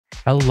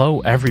Hello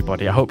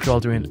everybody, I hope you're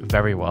all doing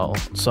very well.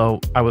 So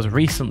I was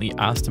recently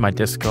asked in my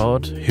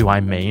Discord who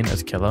I main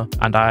as killer,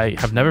 and I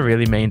have never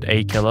really mained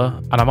a killer,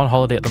 and I'm on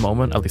holiday at the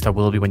moment, at least I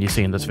will be when you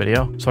see in this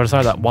video. So I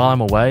decided that while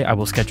I'm away, I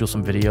will schedule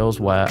some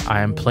videos where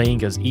I am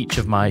playing as each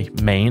of my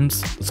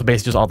mains. So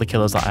basically just all the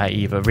killers that I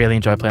either really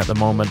enjoy playing at the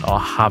moment or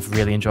have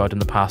really enjoyed in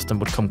the past and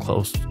would come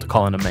close to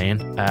calling a main.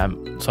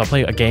 So I'll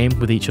play a game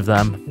with each of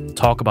them,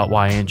 talk about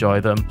why I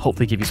enjoy them,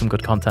 hopefully give you some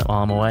good content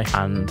while I'm away,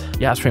 and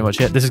yeah, that's pretty much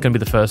it. This is going to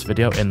be the first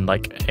video in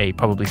like a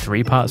probably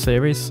 3-part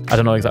series. I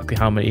don't know exactly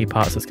how many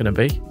parts it's going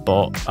to be,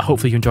 but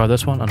hopefully you enjoy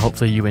this one and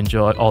hopefully you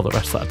enjoy all the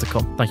rest that are to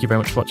come. Thank you very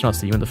much for watching. I'll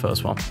see you in the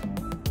first one.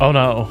 Oh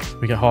no,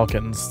 we get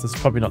Hawkins. This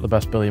is probably not the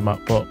best Billy map,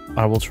 but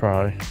I will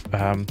try.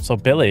 So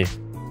Billy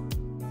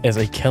is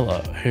a killer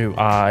who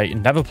I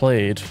never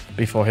played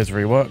before his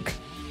rework.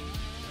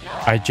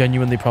 I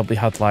genuinely probably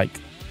had like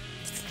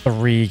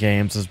 3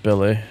 games as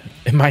Billy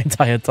in my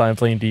entire time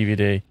playing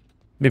DVD.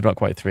 Maybe not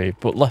quite 3,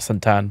 but less than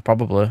 10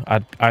 probably.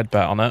 I'd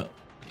bet on it.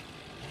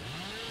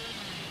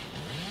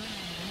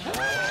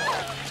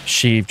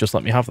 Sheev just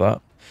let me have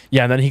that.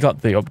 Yeah, and then he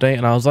got the update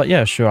and I was like,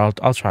 yeah, sure,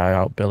 I'll try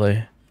out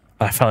Billy.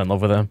 I fell in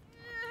love with him.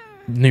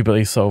 New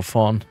Billy's so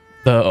fun.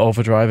 The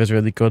overdrive is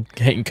really good.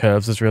 Hitting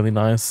curves is really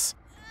nice.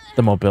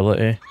 The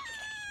mobility.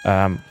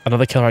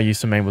 Another killer I used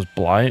to main was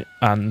Blight,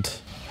 and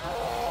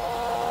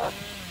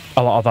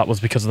a lot of that was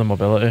because of the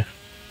mobility.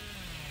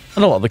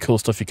 And a lot of the cool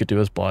stuff you could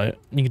do as Blight.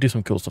 You can do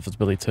some cool stuff as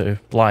Billy too.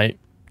 Blight,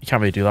 you can't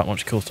really do that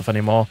much cool stuff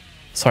anymore.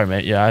 Sorry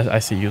mate, yeah, I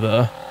see you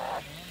there.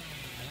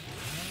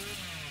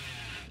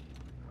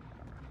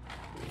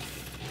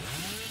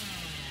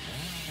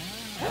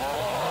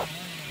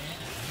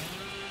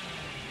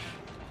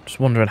 Just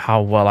wondering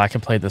how well I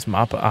can play this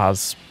map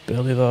as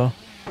Billy though.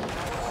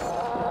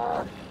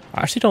 I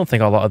actually don't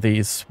think a lot of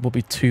these will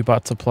be too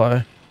bad to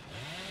play.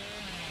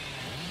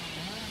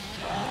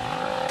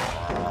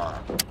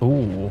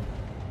 Ooh.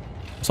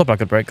 I was hoping I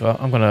could break that.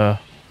 I'm gonna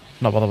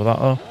not bother with that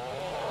though.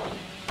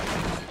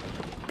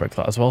 Break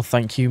that as well.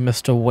 Thank you,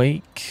 Mr.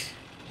 Wake.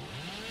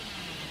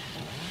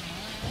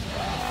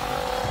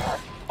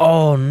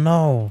 Oh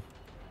no.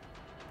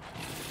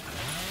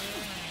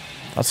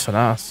 That's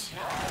finesse.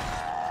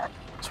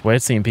 It's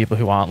weird seeing people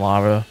who aren't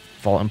Lara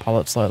vaulting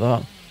pallets like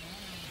that.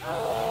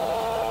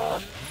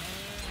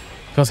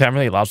 Because I'm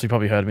really loud, so you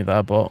probably heard me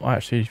there, but I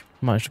actually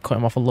managed to cut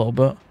him off a little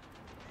bit.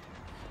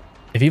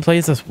 If he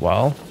plays this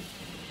well,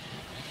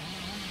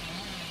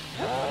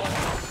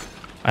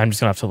 I'm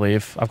just gonna have to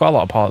leave. I've got a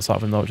lot of pallets out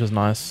of him though, which is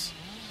nice.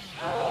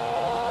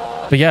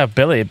 But yeah,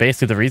 Billy,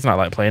 basically the reason I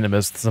like playing him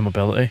is the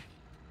mobility.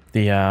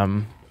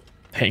 The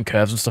hitting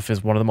curves and stuff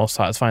is one of the most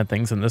satisfying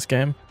things in this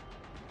game.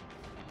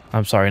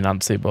 I'm sorry,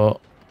 Nancy, but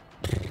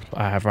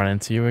I have run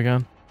into you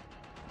again.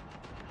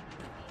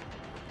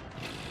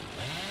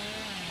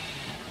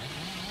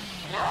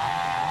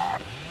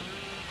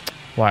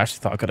 Well, I actually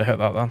thought I could have hit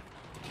that then.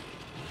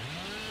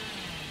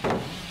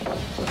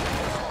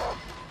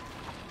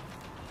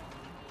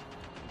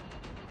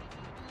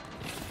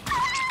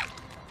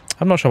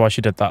 I'm not sure why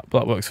she did that, but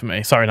that works for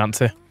me. Sorry,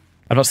 Nancy.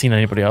 I've not seen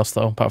anybody else,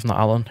 though, apart from that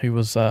Alan, who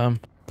was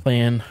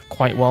playing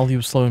quite well. He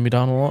was slowing me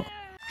down a lot.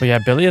 But yeah,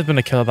 Billy has been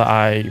a killer that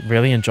I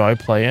really enjoy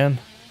playing.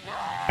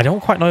 I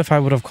don't quite know if I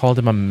would have called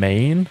him a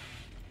main,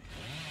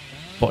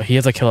 but he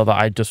is a killer that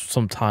I just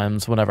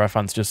sometimes, whenever I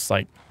fancy just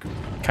like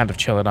kind of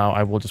chilling out,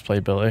 I will just play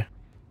Billy.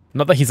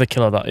 Not that he's a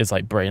killer that is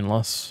like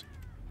brainless,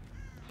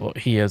 but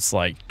he is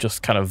like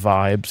just kind of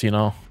vibes, you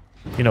know?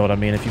 You know what I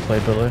mean if you play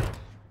Billy.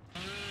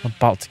 I'm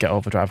about to get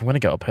overdrive. I'm going to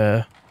get up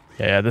here.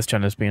 Yeah, this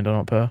gen is being done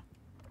up here.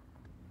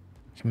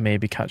 Can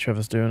maybe catch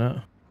whoever's doing it.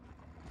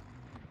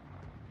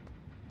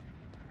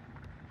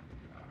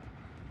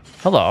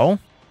 Hello.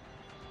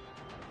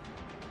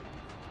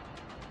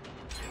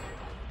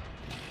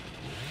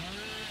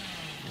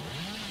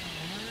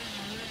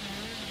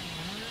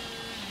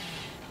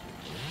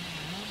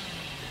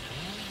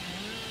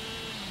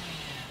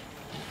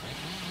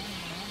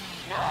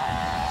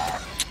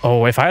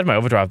 Oh, if I had my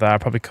overdrive there, I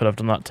probably could have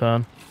done that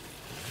turn.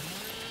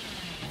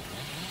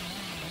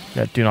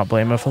 Yeah, do not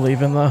blame her for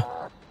leaving there.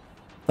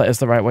 That is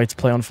the right way to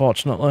play,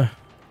 unfortunately.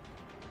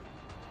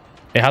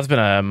 It has been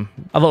a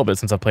little bit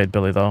since I played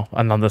Billy, though,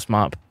 and on this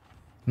map.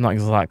 Not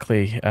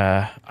exactly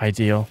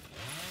ideal.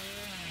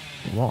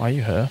 What are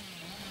you here?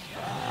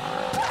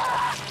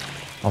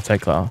 I'll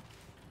take that.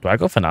 Do I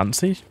go for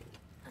Nancy?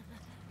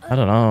 I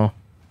don't know.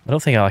 I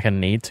don't think I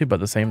need to, but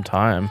at the same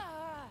time,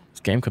 this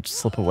game could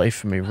slip away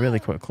from me really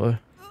quickly.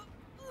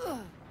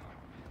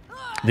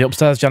 The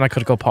upstairs gen, I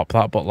could go pop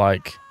that, but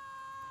like,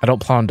 I don't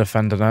plan on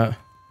defending it.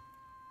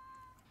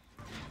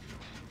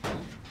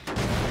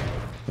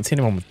 Haven't seen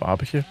anyone with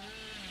barbecue.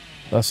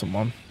 There's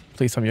someone.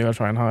 Please tell me you're gonna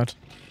try and hide.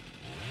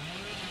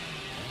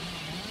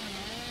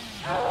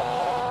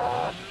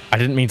 I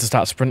didn't mean to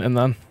start sprinting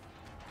then.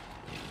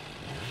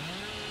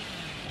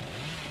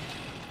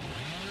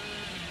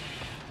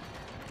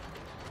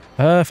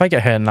 If I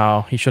get here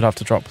now, he should have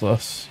to drop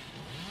this.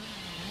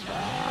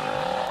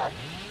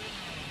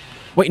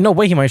 Wait, no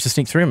way he managed to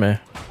sneak through me.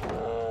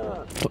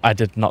 I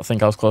did not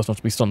think I was close enough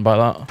to be stunned by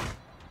that.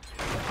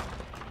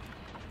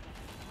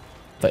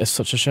 That is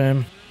such a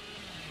shame.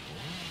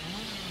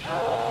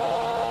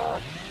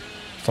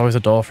 There's always a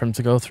door for him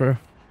to go through.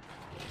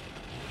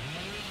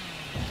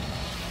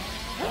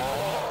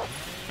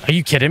 Are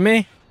you kidding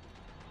me?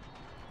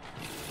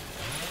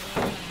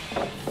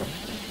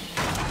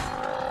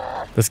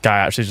 This guy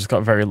actually just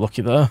got very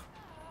lucky there.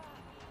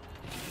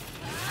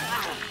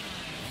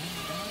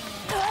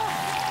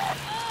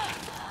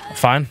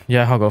 Fine.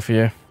 Yeah, I'll go for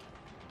you.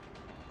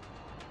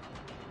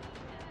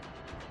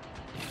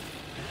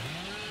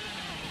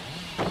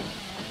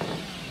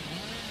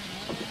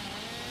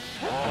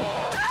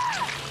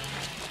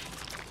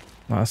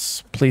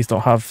 Nice. Please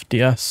don't have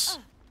DS.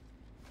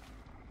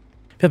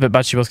 Feel a bit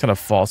bad she was kind of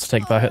forced to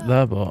take that hit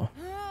there, but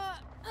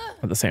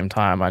at the same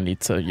time, I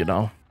need to, you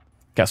know,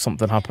 get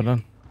something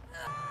happening.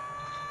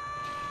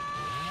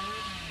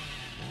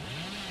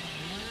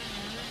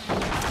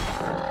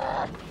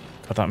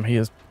 God damn, he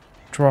is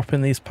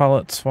dropping these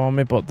pallets for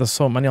me, but there's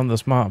so many on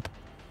this map.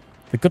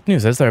 The good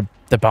news is they're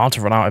bound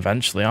to run out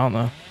eventually, aren't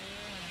they?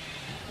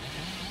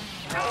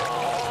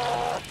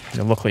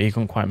 Yeah, luckily he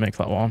couldn't quite make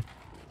that one.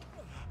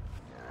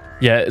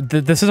 Yeah,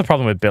 this is a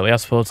problem with Billy, I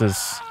suppose, is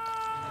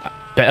a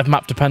bit of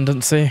map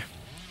dependency.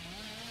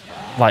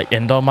 Like,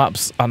 indoor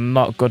maps are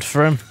not good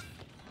for him.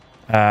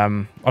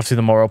 Obviously,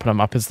 the more open a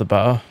map is, the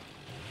better.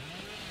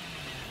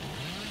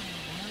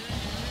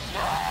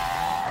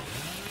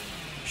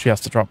 She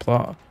has to drop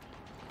that.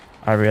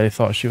 I really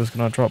thought she was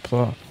going to drop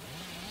that.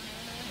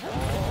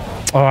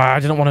 Oh, I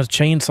didn't want a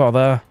chainsaw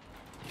there.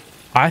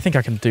 I think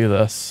I can do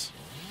this.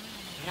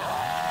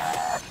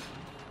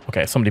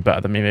 Okay, somebody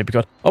better than me maybe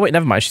could. Oh, wait,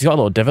 never mind. She's got a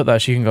little divot there.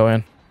 She can go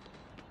in.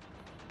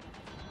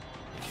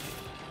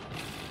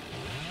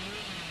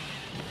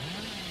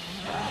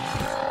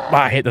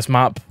 I hate this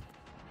map.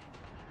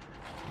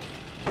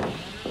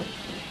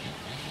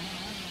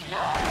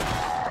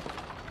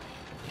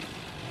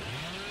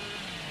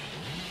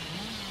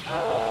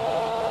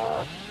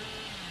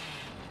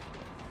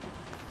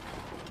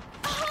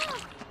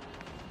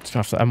 Just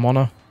gonna have to M1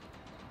 her.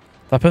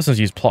 That person's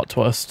used plot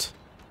twist.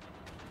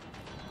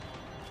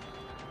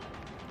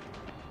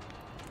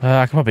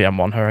 I can probably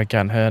M1 her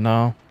again here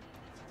now.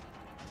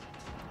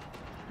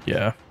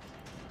 Yeah.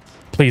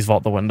 Please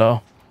vault the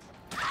window.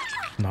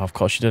 No, of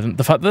course she didn't.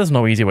 The fact that there's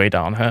no easy way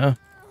down here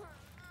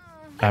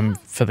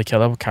for the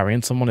killer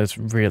carrying someone is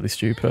really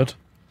stupid.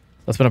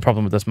 That's been a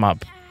problem with this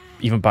map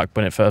even back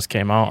when it first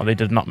came out, and they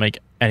did not make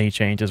any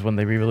changes when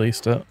they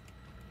re-released it.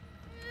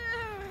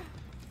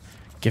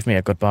 Give me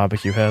a good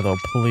barbecue here though,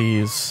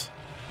 please.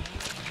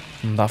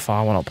 That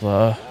far one up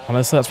there.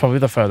 Honestly, that's probably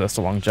the furthest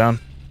along Jan.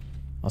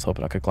 I was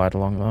hoping I could glide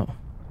along that.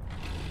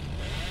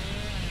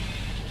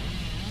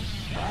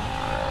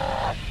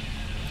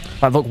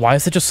 Like, look, why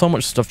is there just so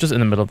much stuff just in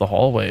the middle of the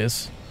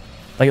hallways?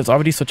 Like, it's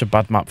already such a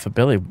bad map for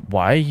Billy.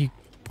 Why are you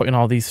putting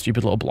all these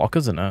stupid little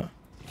blockers in it?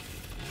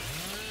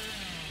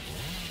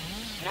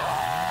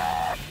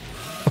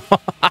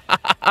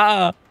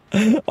 Oh,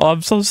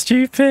 I'm so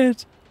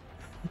stupid.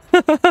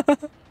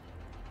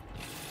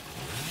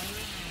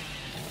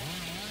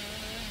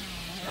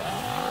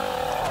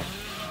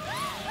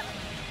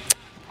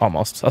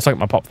 Almost. That's like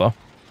my pop though.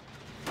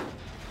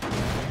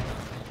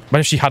 But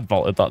if she had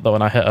vaulted that though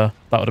and I hit her,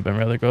 that would have been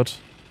really good.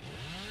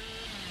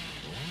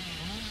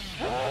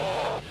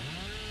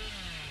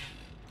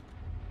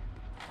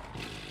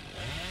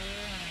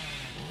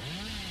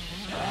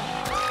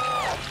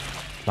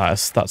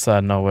 Nice. That's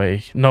nowhere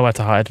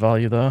to hide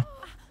value there.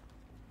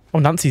 Oh,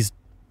 Nancy's...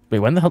 Wait,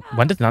 when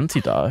did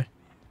Nancy die?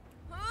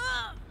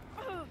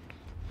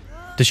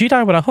 Did she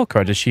die with a hook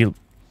or did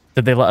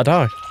they let her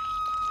die?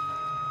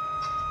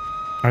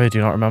 I really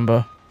do not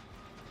remember.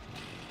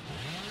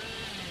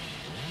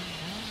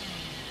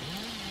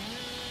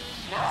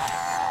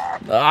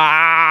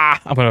 Ah!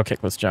 I'm gonna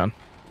kick this Jan.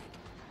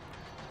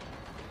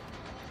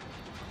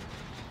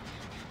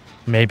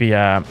 Maybe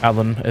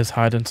Ellen is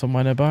hiding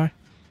somewhere nearby.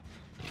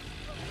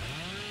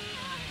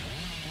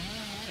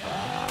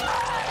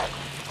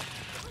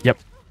 Yep.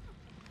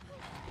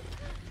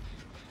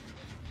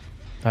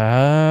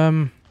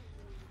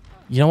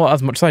 You know what?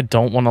 As much as I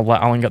don't want to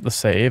let Alan get the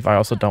save, I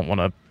also don't want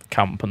to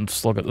camp and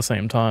slug at the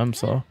same time,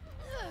 so...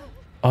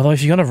 Although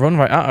if you're going to run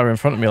right at her in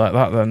front of me like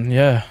that, then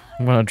yeah,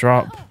 I'm going to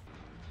drop.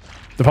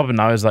 The problem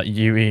now is that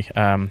Yui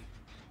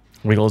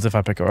wiggles if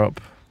I pick her up.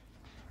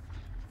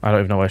 I don't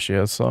even know where she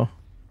is, so...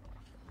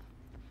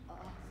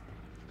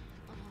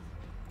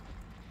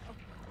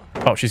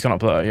 Oh, she's gone up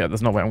there. Yeah,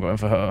 there's no way I'm going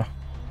for her.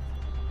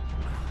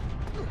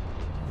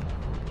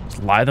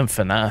 Just lie them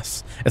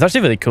finesse. It's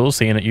actually really cool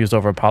seeing it used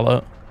over a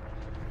pallet.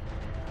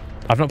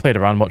 I've not played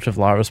around much with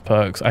Lara's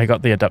perks. I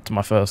got the Adept on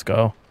my first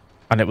go.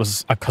 And it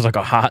was because I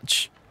got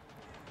Hatch.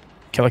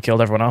 Killer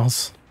killed everyone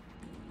else.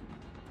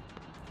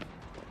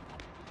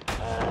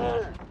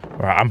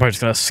 Right, I'm probably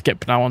just going to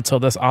skip now until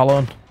this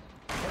Alan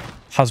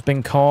has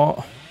been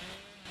caught.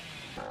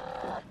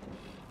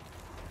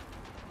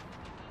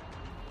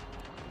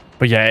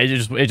 But yeah, it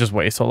just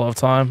wastes a lot of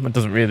time. It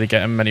doesn't really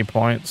get him many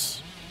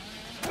points.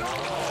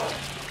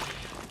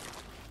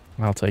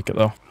 I'll take it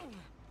though.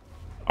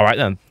 Alright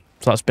then.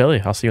 So that's Billy.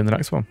 I'll see you in the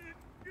next one.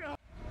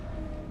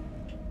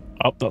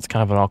 Oh, that's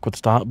kind of an awkward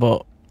start,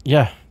 but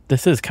yeah,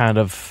 this is kind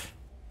of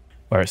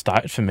where it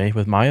started for me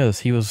with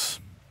Myers. He was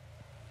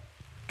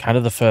kind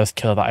of the first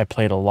killer that I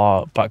played a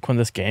lot back when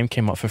this game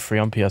came out for free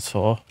on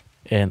PS4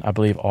 in, I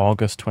believe,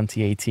 August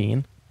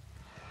 2018.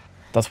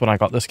 That's when I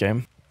got this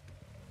game.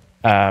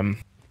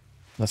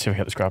 Let's see if we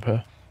get this grab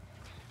here.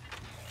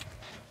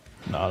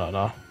 No.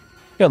 Got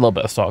a little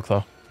bit of stock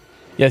though.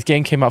 Yeah, this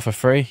game came out for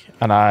free,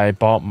 and I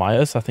bought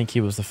Myers. I think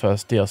he was the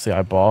first DLC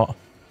I bought.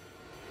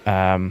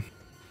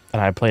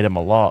 And I played him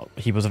a lot.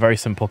 He was a very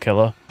simple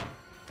killer,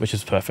 which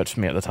is perfect for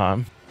me at the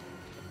time,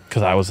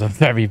 because I was a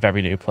very,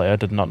 very new player,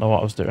 did not know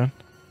what I was doing.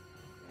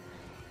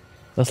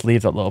 Let's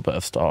leave that little bit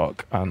of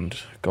stock and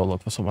go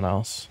look for someone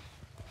else.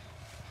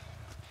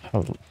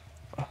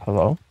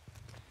 Hello?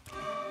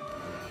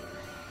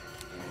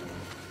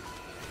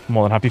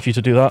 More than happy for you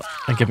to do that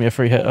and give me a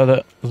free hit at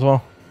it as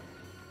well.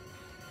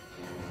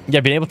 Yeah,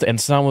 being able to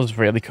instant was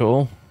really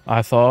cool,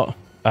 I thought.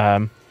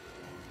 And,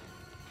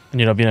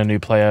 you know, being a new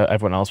player,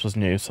 everyone else was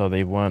new, so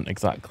they weren't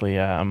exactly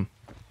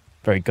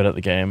very good at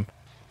the game.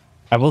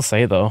 I will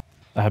say, though,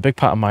 a big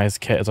part of my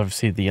kit is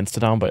obviously the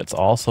insta-down, but it's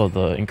also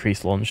the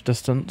increased lunge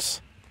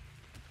distance.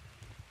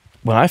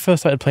 When I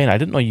first started playing, I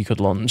didn't know you could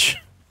lunge.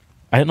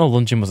 I didn't know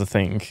lunging was a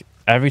thing.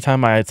 Every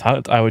time I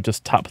attacked, I would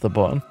just tap the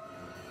button.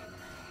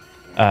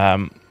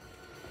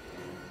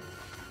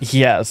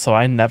 Yeah, so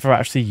I never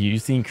actually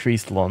used the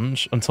increased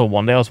lunge until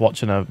one day I was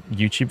watching a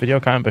YouTube video. I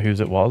can't remember whose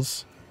it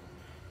was,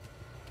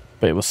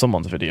 but it was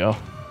someone's video.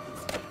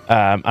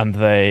 And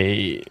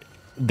they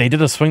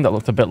did a swing that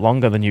looked a bit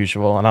longer than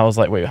usual, and I was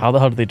like, wait, how the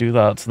hell did they do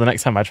that? So the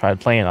next time I tried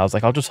playing, I was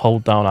like, I'll just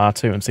hold down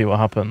R2 and see what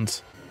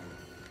happens.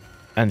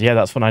 And yeah,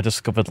 that's when I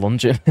discovered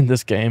lunging in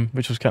this game,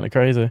 which was kind of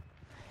crazy.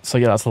 So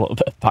yeah, that's a little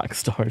bit of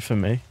backstory for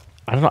me.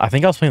 I don't know, I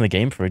think I was playing the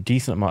game for a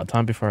decent amount of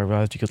time before I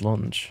realized you could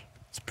lunge.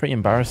 It's pretty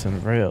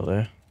embarrassing,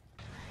 really.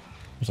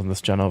 I was on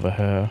this gen over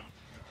here.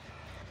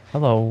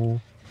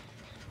 Hello.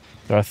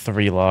 There are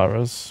 3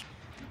 Laras.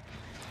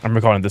 I'm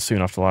recording this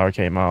soon after Lara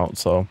came out,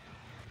 so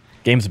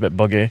game's a bit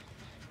buggy,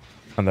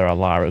 and there are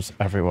Laras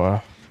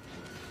everywhere.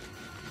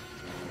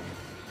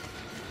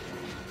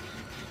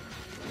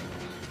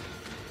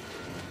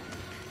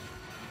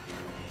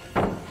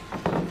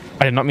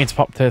 I did not mean to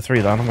pop tier 3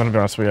 then, I'm going to be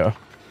honest with you.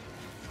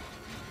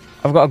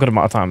 I've got a good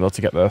amount of time though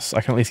to get this.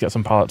 I can at least get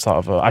some pallets out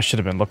of it. I should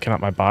have been looking at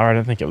my bar, I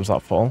didn't think it was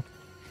that full.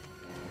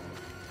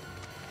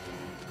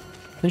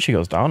 I think she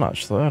goes down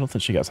actually, I don't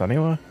think she gets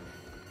anywhere.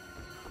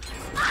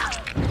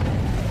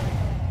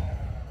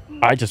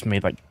 I just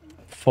made like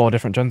 4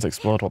 different gens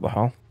explode, what the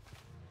hell?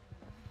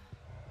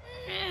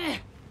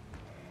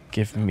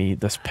 Give me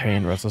this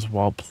pain res as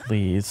well,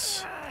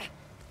 please.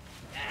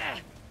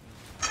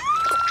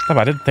 No,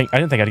 I didn't think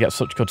I'd get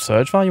such good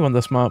surge value on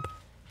this map.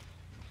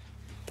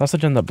 That's the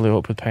gen that blew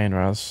up with pain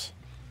res.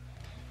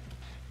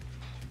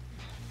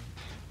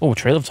 Oh,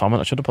 Trail of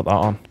Torment, I should have put that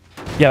on.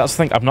 Yeah, that's the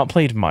thing, I've not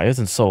played Myers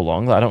in so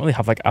long that I don't really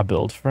have like a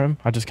build for him.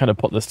 I just kind of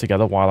put this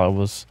together while I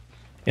was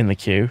in the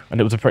queue,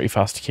 and it was a pretty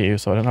fast queue,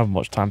 so I didn't have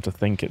much time to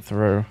think it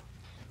through.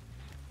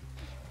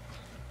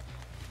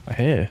 I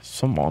hear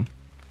someone.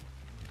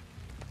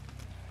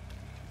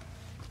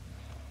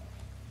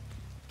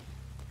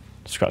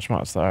 Scratch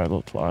marks there, it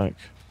looked like.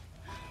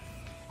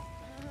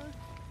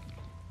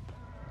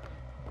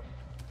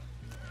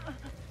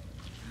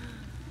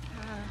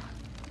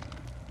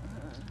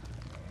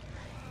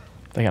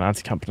 They get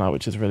anti-camp now,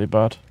 which is really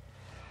bad.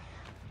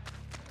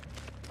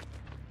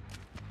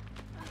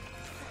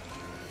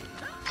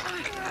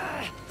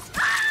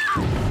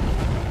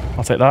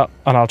 I'll take that,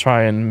 and I'll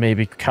try and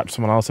maybe catch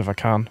someone else if I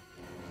can.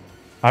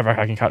 I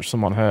reckon I can catch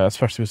someone here,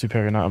 especially with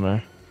superior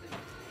anatomy.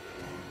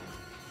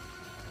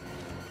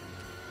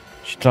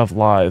 Should have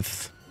Lithe.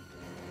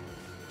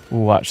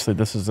 Ooh, actually,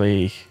 this is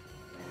a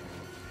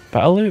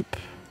battle loop.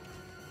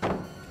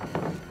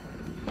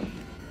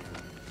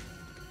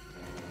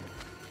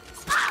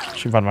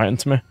 She ran right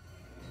into me.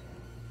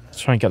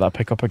 Let's try and get that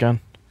pick up again.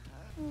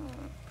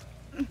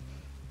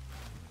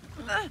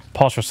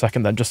 Pause for a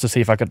second then, just to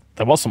see if I could...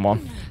 There was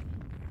someone.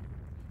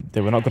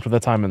 They were not good with their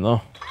timing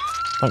though.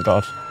 Thank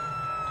God.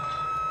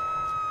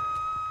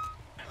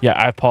 Yeah,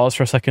 I paused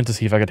for a second to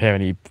see if I could hear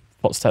any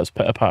footsteps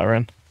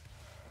pitter-pattering.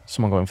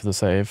 Someone going for the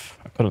save.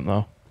 I couldn't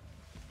though.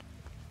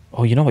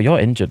 Oh, you know what? You're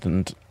injured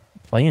and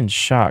playing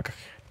Shack.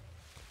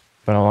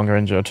 But no longer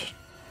injured.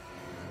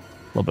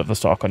 A little bit of a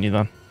stock on you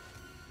then.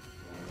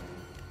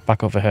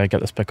 Back over here,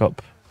 get this pick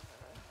up.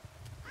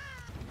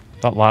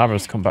 That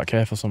Lara's come back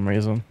here for some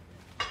reason.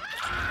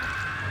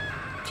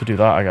 To do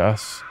that, I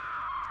guess.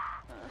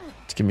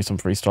 To give me some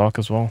free stock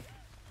as well.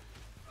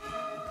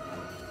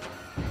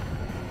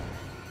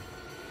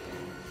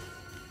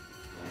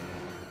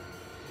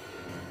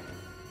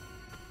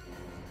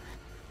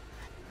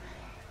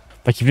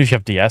 Like, even if you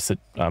have DS,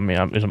 I mean,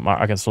 it doesn't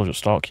matter. I can still just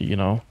stalk you, you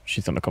know?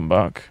 She's gonna come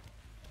back.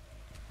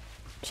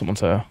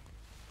 Someone's here.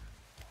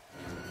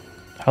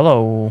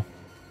 Hello.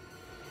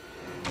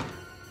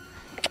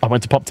 I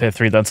went to pop tier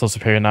 3 then, so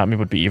superior anatomy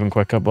would be even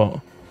quicker,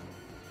 but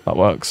that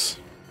works.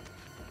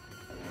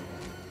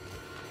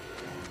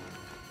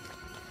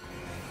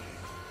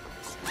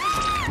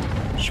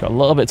 She got a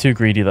little bit too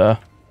greedy there.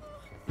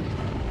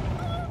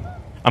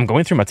 I'm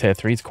going through my tier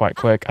 3s quite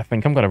quick. I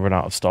think I'm going to run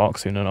out of stock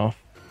soon enough.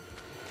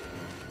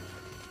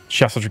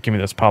 She has to give me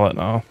this pallet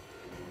now.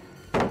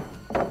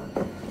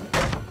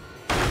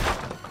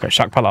 Okay,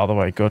 Shack pallet out of the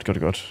way. Good,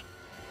 good, good.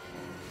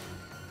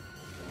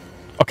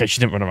 Okay, she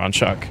didn't run around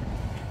Shack,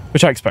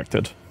 which I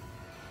expected.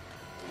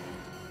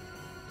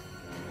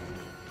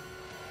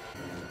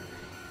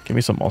 Give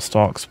me some more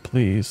stocks,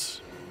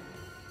 please.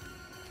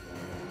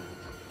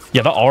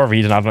 Yeah, that aura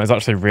reading add-on is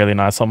actually really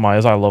nice on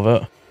Myers. I love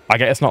it. I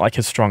get it's not like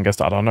his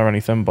strongest add-on or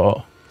anything,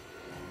 but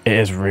it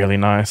is really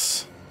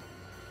nice.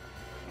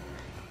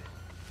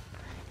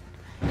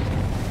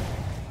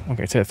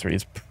 Okay, tier 3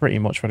 is pretty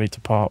much ready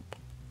to pop.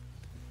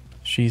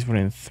 She's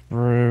running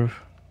through.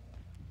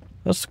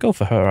 Let's go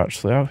for her,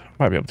 actually. I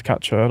might be able to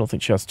catch her. I don't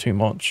think she has too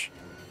much.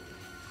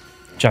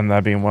 Gen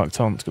there being worked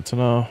on. It's good to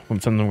know.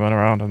 I'm sending them going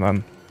around and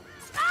then...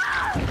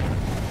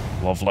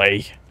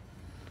 Lovely.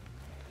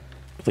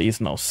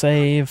 Please, no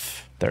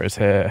save. There is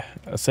here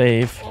a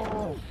save.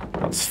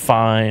 That's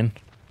fine.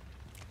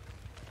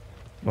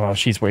 Well,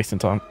 she's wasting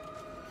time.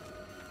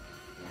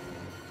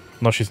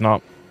 No, she's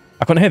not.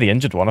 I couldn't hear the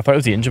injured one. I thought it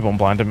was the injured one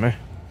blinding me.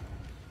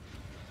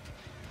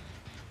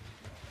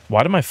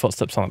 Why do my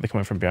footsteps sound like they're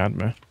coming from behind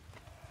me?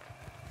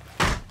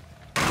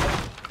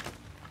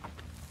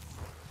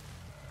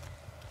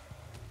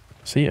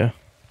 See ya.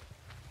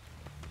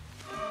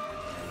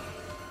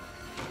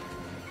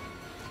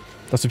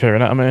 That's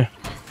appearing at me.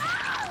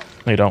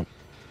 No, you don't.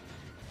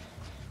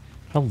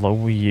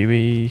 Hello,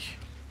 Yui.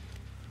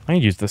 I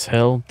can use this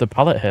hill. The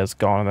pallet here's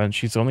gone, and then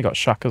she's only got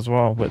Shack as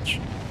well, which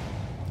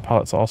the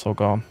pallet's also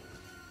gone.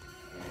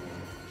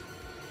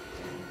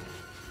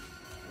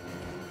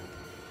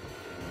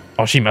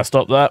 Oh, she messed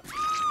up there.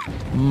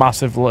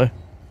 Massively.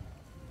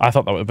 I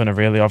thought that would have been a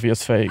really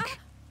obvious fake.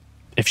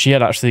 If she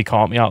had actually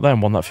caught me out there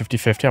and won that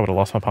 50-50, I would have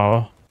lost my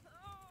power.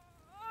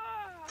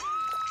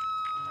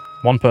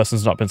 One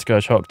person's not been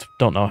Scourge hooked.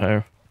 Don't know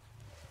who.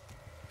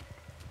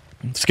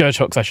 Scourge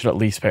hooks I should at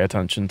least pay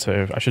attention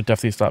to. I should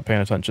definitely start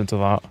paying attention to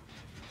that.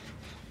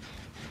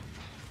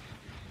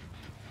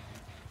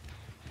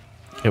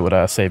 It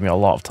would save me a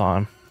lot of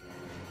time.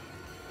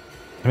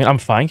 I mean, I'm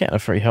fine getting a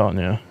free hit on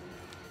you.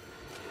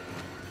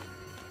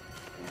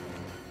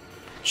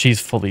 She's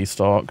fully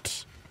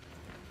stalked.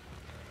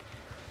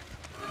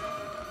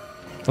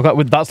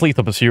 Okay, that's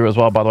Lethal Pursuit as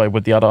well, by the way,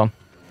 with the add-on.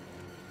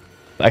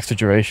 The extra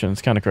duration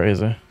is kind of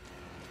crazy.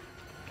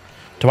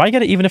 Do I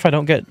get it even if I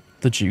don't get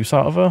the juice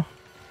out of her?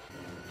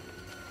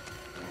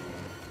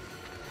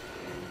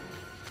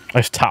 I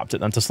just tapped it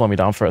then to slow me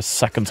down for a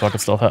second so I could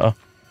still hit her.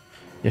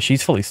 Yeah,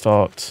 she's fully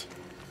stalked.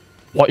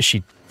 What is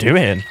she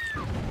doing?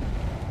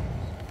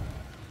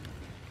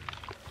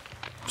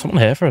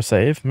 Someone here for a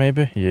save,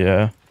 maybe?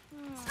 Yeah.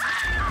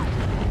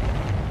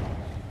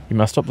 You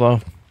messed up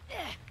though.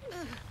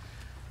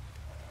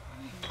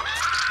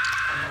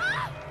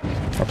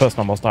 That person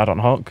almost died on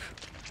hook.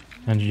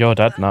 And you're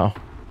dead now.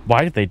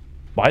 Why are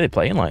they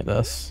playing like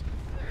this?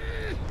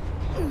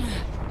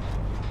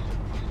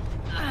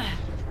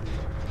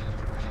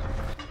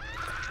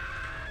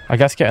 I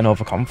guess getting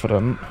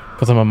overconfident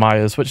because I'm a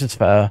Myers, which is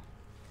fair.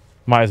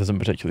 Myers isn't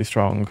particularly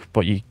strong,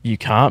 but you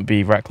can't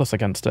be reckless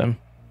against him.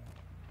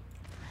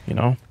 You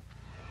know?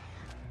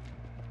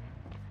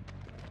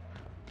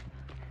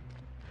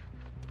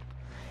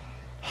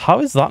 How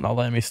is that not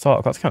letting me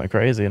stalk? That's kind of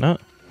crazy, isn't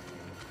it?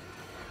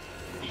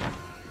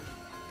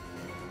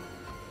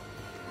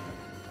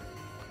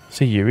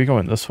 See Yuri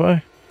going this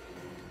way?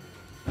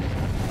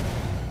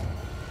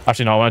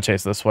 Actually, no, I want to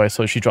chase this way,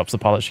 so she drops the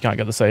pallet, she can't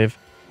get the save.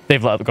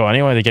 They've let it go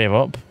anyway, they gave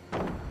up.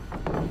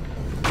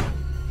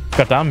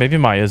 God damn, maybe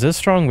Myers is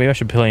strong. Maybe I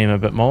should play him a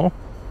bit more.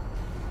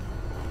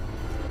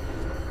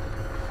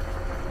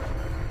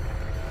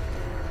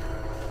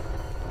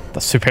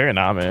 That's superior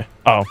army.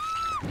 Oh.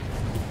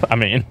 I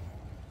mean,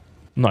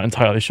 I'm not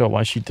entirely sure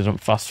why she didn't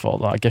fast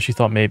forward that. I guess she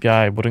thought maybe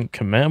I wouldn't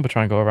commit but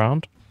try and go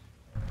around.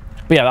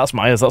 But yeah, that's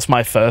Myers. That's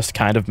my first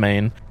kind of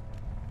main.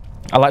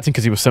 I liked him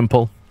because he was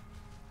simple.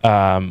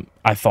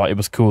 I thought it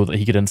was cool that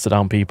he could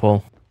insta-down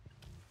people.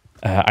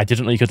 I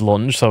didn't know he could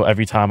lunge, so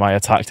every time I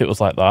attacked it was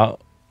like that.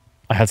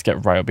 I had to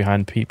get right up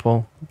behind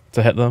people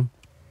to hit them.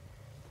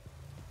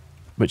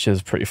 Which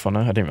is pretty funny.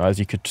 I didn't realize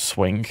you could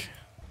swing.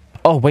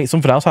 Oh, wait,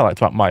 something else I liked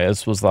about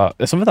Myers was that...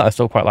 It's something that I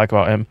still quite like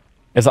about him.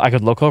 Is that I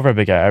could look over a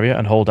big area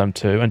and hold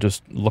M2 and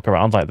just look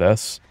around like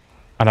this.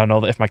 And I know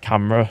that if my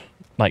camera,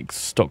 like,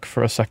 stuck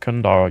for a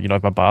second or, you know,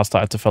 if my bar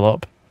started to fill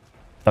up,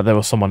 that there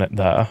was someone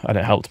there and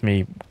it helped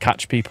me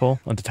catch people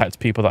and detect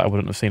people that I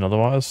wouldn't have seen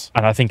otherwise.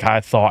 And I think I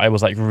thought I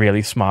was, like,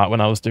 really smart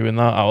when I was doing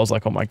that. I was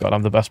like, oh my god,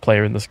 I'm the best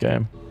player in this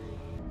game.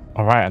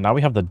 Alright, and now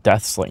we have the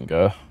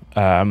Deathslinger.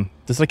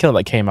 This is a killer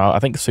that came out, I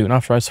think, soon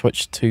after I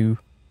switched to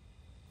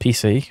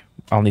PC.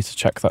 I'll need to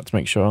check that to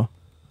make sure.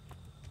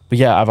 But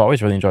yeah, I've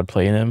always really enjoyed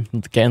playing him.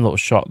 Getting little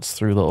shots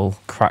through little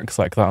cracks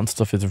like that and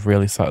stuff is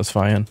really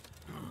satisfying.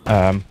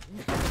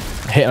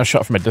 Hitting a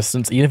shot from a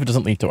distance, even if it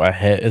doesn't lead to a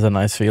hit, is a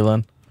nice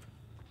feeling.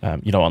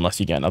 You know, unless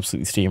you get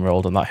absolutely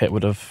steamrolled and that hit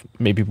would have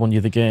maybe won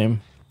you the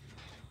game.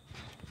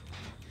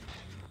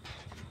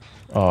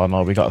 Oh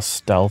no, we got a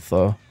stealth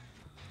though.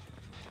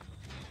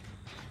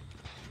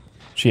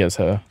 She is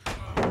here.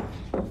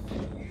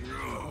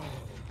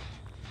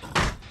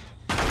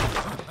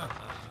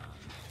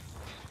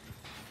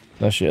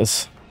 There she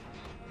is.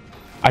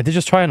 I did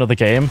just try another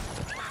game,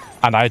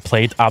 and I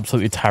played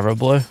absolutely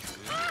terribly.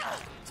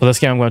 So this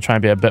game I'm going to try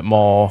and be a bit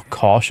more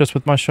cautious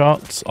with my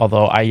shots,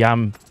 although I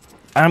am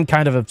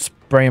kind of a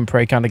spray and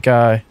pray kind of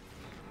guy.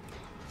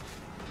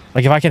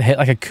 Like if I can hit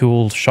like a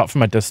cool shot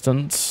from a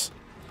distance,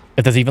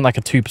 if there's even like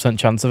a 2%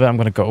 chance of it, I'm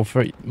going to go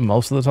for it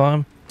most of the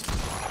time.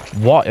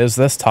 What is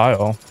this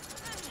tile?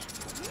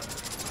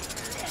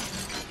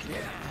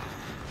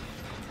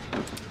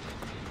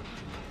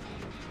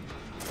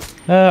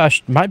 I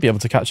might be able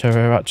to catch her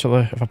here,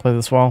 actually, if I play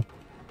this well.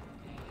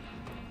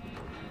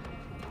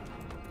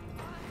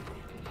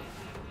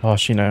 Oh,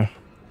 she knew.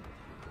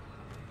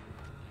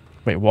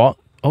 Wait, what?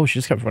 Oh, she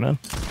just kept running.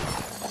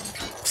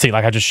 See,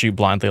 like, I just shoot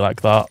blindly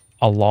like that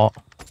a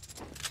lot.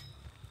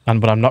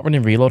 And when I'm not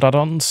running reload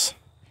add-ons,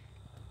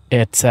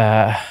 it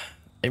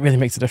really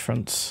makes a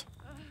difference.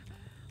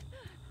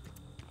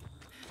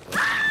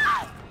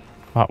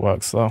 That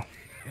works, though.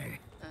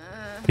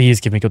 Please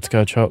give me good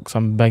scare chokes,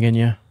 I'm begging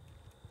you.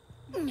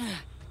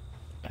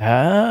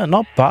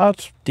 Not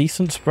bad.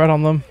 Decent spread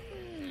on them.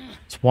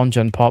 It's one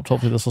gen popped.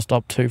 Hopefully this will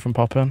stop two from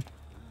popping.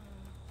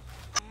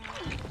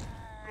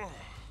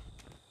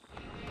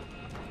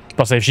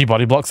 But say if she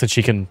body blocks it,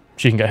 she can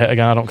get hit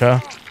again. I don't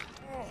care.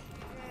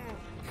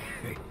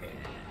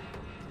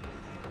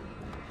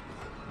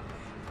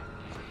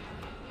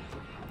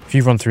 If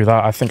you run through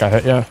that, I think I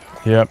hit you.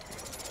 Yep.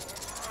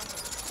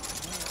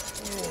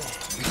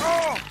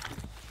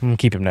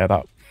 Keep him near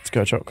that. Let's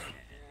go choke.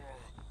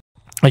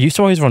 I used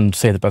to always run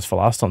Save the Best for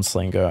Last on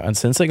Slinger, and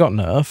since it got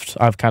nerfed,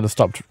 I've kind of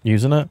stopped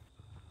using it.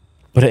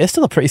 But it is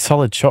still a pretty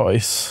solid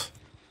choice.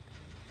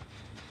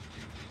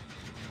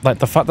 Like,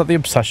 the fact that the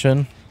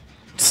Obsession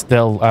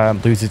still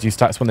loses you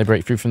stacks when they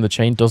break through from the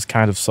chain does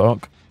kind of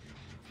suck.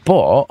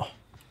 But,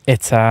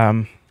 it,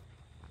 if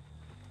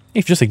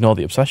you just ignore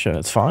the Obsession,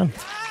 it's fine.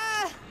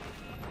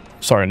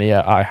 Sorry,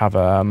 Nia, I have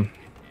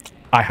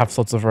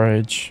Floods of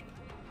Rage.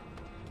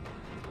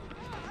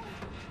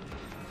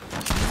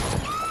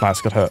 Nice,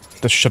 good hit.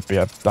 This should be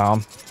a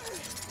down.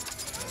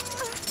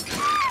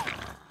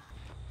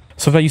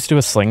 So I used to do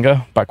a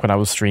Slinger back when I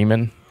was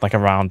streaming, like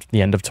around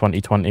the end of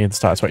 2020, the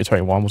start of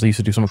 2021, was I used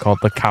to do something called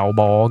the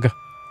Cowborg,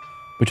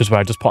 which is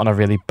where I just put on a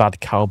really bad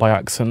cowboy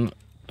accent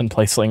and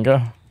play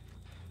Slinger.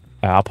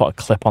 I'll put a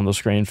clip on the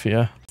screen for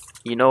you.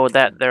 You know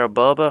that there,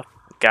 Bubba?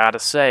 Gotta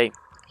say,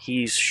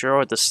 he's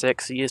sure the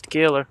sexiest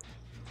killer.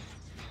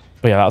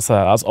 But yeah,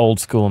 that's old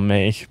school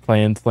me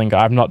playing Slinger.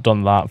 I've not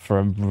done that for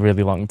a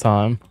really long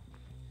time.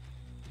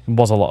 It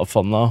was a lot of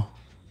fun though.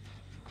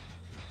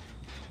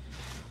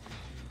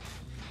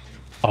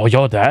 Oh,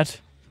 you're dead?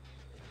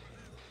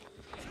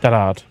 Dead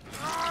hard.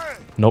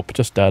 Nope,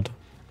 just dead.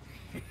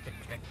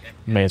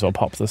 May as well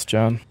pop this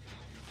gen.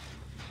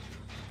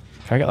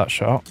 Can I get that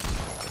shot?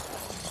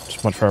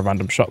 Just went for a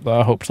random shot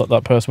there. Hoped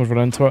that person would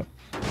run into it.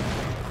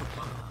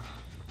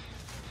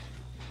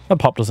 That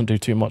pop doesn't do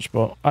too much,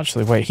 but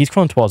actually, wait, he's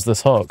coming towards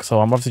this hook,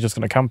 so I'm obviously just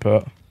going to camp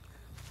it.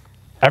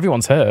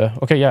 Everyone's here.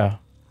 Okay, yeah.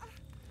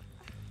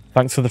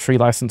 Thanks for the free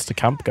license to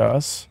camp,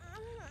 guys.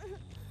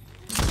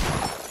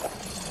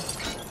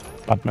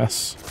 Bad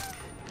miss.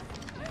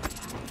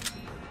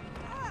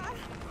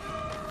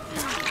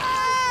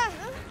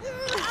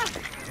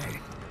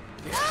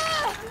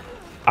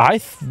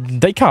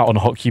 They can't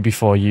unhook you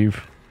before you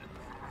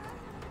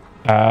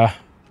hit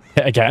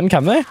again,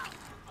 can they?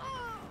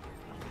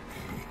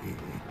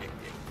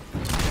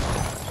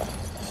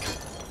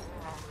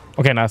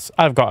 Okay, nice.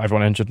 I've got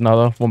everyone injured now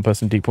though. One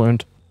person deep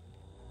wound.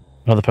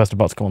 Another person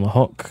about to go on the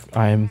hook.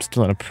 I am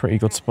still in a pretty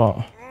good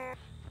spot.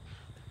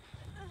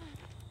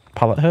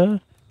 Pallet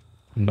her?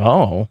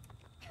 No.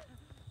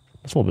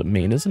 That's a little bit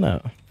mean, isn't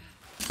it?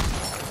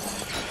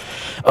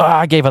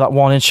 I gave her that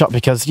warning shot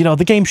because, you know,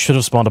 the game should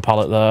have spawned a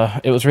pallet there.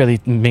 It was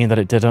really mean that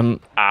it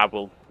didn't. I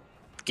will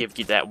give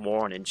you that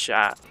warning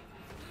shot.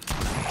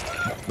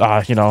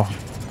 You know,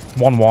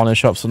 one warning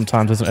shot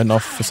sometimes isn't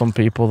enough for some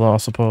people though, I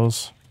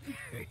suppose.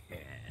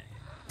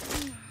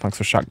 Thanks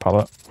for Shack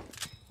Pallet.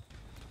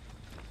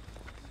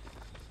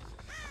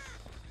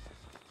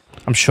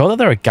 I'm sure that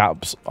there are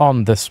gaps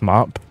on this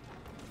map,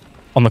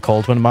 on the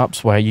Coldwind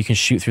maps, where you can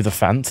shoot through the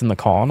fence in the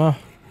corner.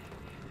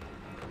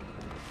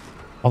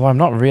 Although I'm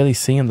not really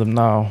seeing them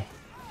now.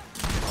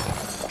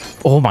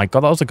 Oh my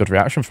god, that was a good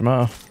reaction from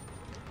her.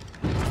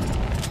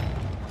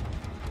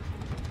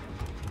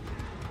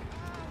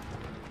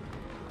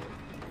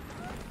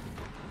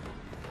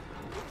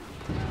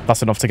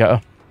 That's enough to get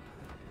her.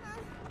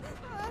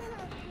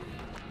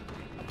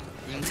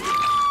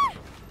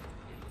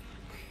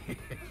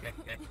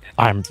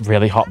 I'm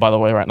really hot, by the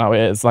way, right now.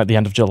 It is like the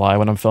end of July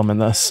when I'm filming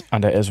this,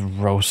 and it is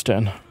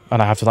roasting.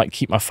 And I have to like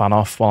keep my fan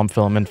off while I'm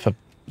filming for,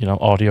 you know,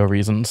 audio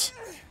reasons.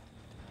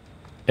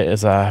 It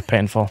is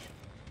painful.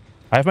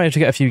 I have managed to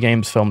get a few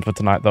games filmed for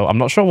tonight, though. I'm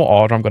not sure what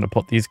order I'm going to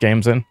put these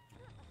games in.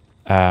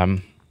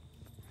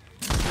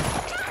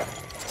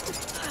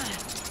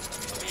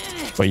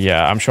 But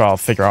yeah, I'm sure I'll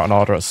figure out an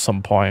order at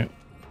some point.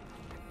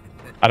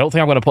 I don't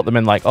think I'm going to put them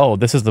in like, oh,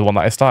 this is the one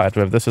that I started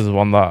with. This is the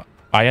one that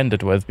I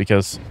ended with,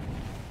 because,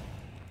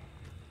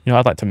 you know,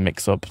 I'd like to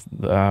mix up,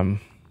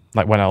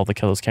 like when all the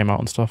killers came out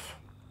and stuff.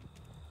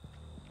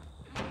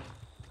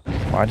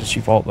 Why did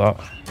she vault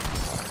that?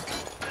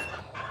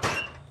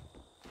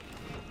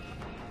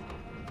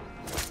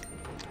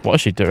 What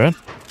is she doing?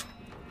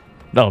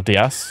 No,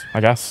 DS,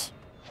 I guess.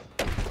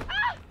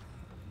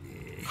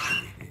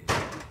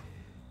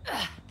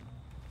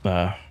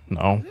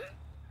 No.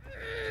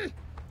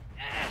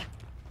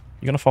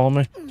 You gonna follow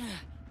me?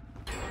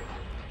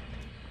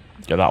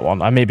 Get that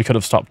one. I maybe could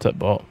have stopped it,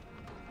 but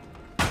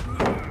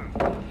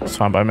it's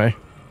fine by me.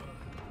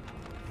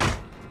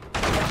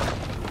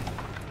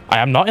 I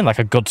am not in like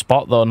a good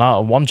spot though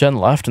now. 1 gen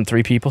left and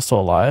 3 people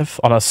still alive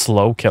on a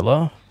slow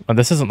killer. And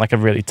this isn't like a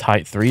really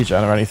tight 3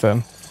 gen or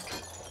anything.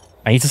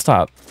 I need to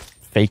start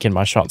faking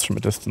my shots from a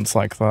distance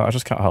like that. I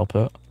just can't help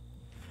it.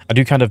 I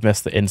do kind of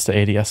miss the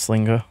insta ADS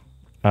slinger.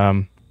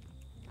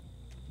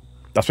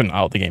 That's been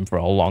out of the game for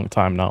a long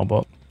time now,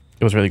 but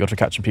it was really good for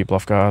catching people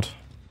off guard.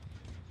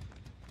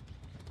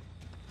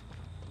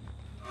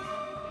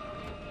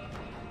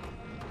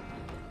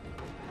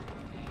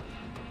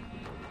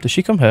 Did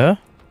she come here?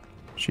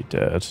 She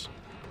did.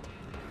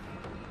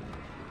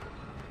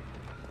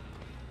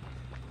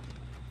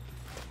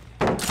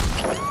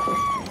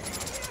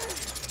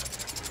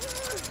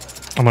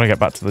 I'm gonna get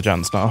back to the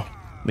gens now.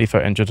 Leave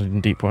her injured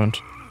and deep wound.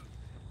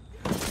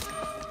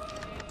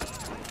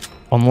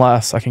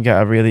 Unless I can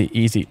get a really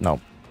easy...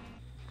 No.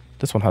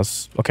 This one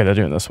has... Okay, they're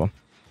doing this one.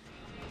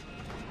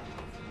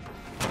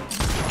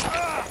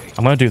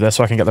 I'm gonna do this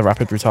so I can get the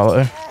rapid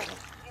brutality.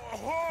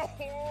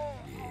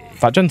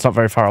 That gen's not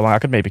very far along. I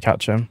could maybe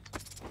catch him.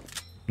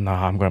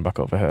 Nah, I'm going back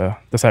over here.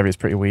 This area is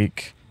pretty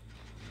weak.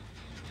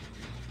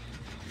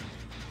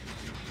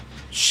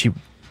 She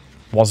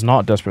was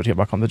not desperate to get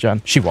back on the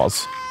gen. She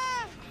was.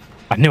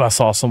 I knew I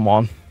saw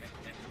someone.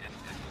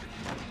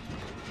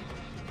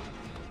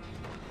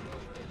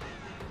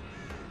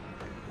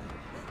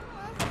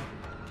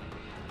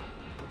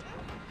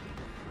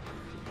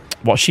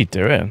 What's she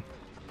doing?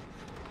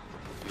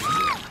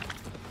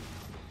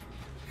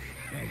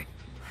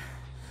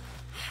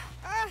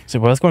 Is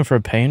it worth going for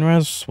a pain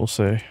res? We'll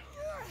see.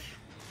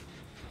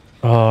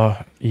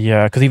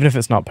 Yeah, because even if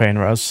it's not pain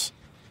res,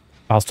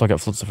 I'll still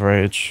get floods of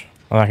rage.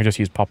 And I can just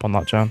use pop on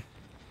that gen.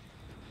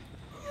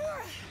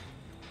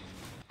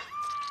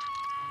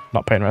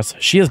 Not pain res.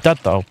 She is dead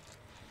though.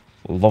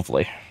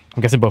 Lovely.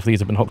 I'm guessing both of these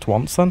have been hooked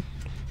once then.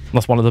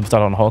 Unless one of them's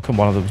dead on hook and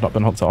one of them's not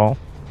been hooked at all.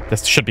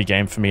 This should be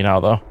game for me now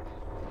though.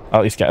 I'll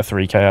at least get a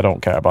 3k. I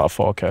don't care about a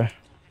 4k.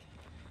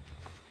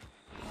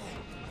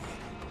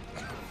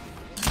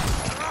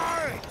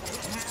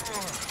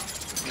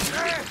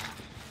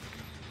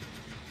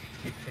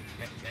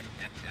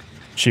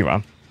 She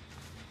ran.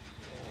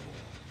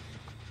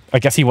 I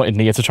guess he wanted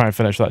Nia to try and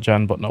finish that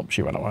gen, but nope,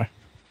 she ran away.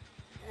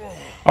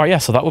 Alright, yeah,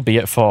 so that would be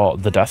it for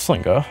the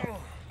Deathslinger.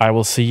 I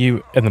will see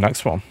you in the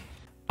next one.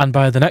 And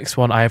by the next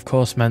one, I of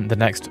course meant the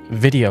next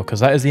video,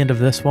 because that is the end of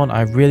this one.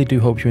 I really do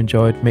hope you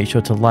enjoyed. Make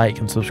sure to like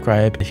and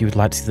subscribe if you would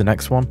like to see the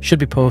next one. Should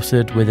be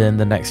posted within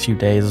the next few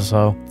days or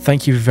so.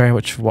 Thank you very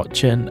much for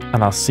watching,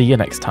 and I'll see you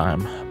next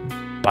time.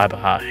 Bye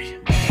bye.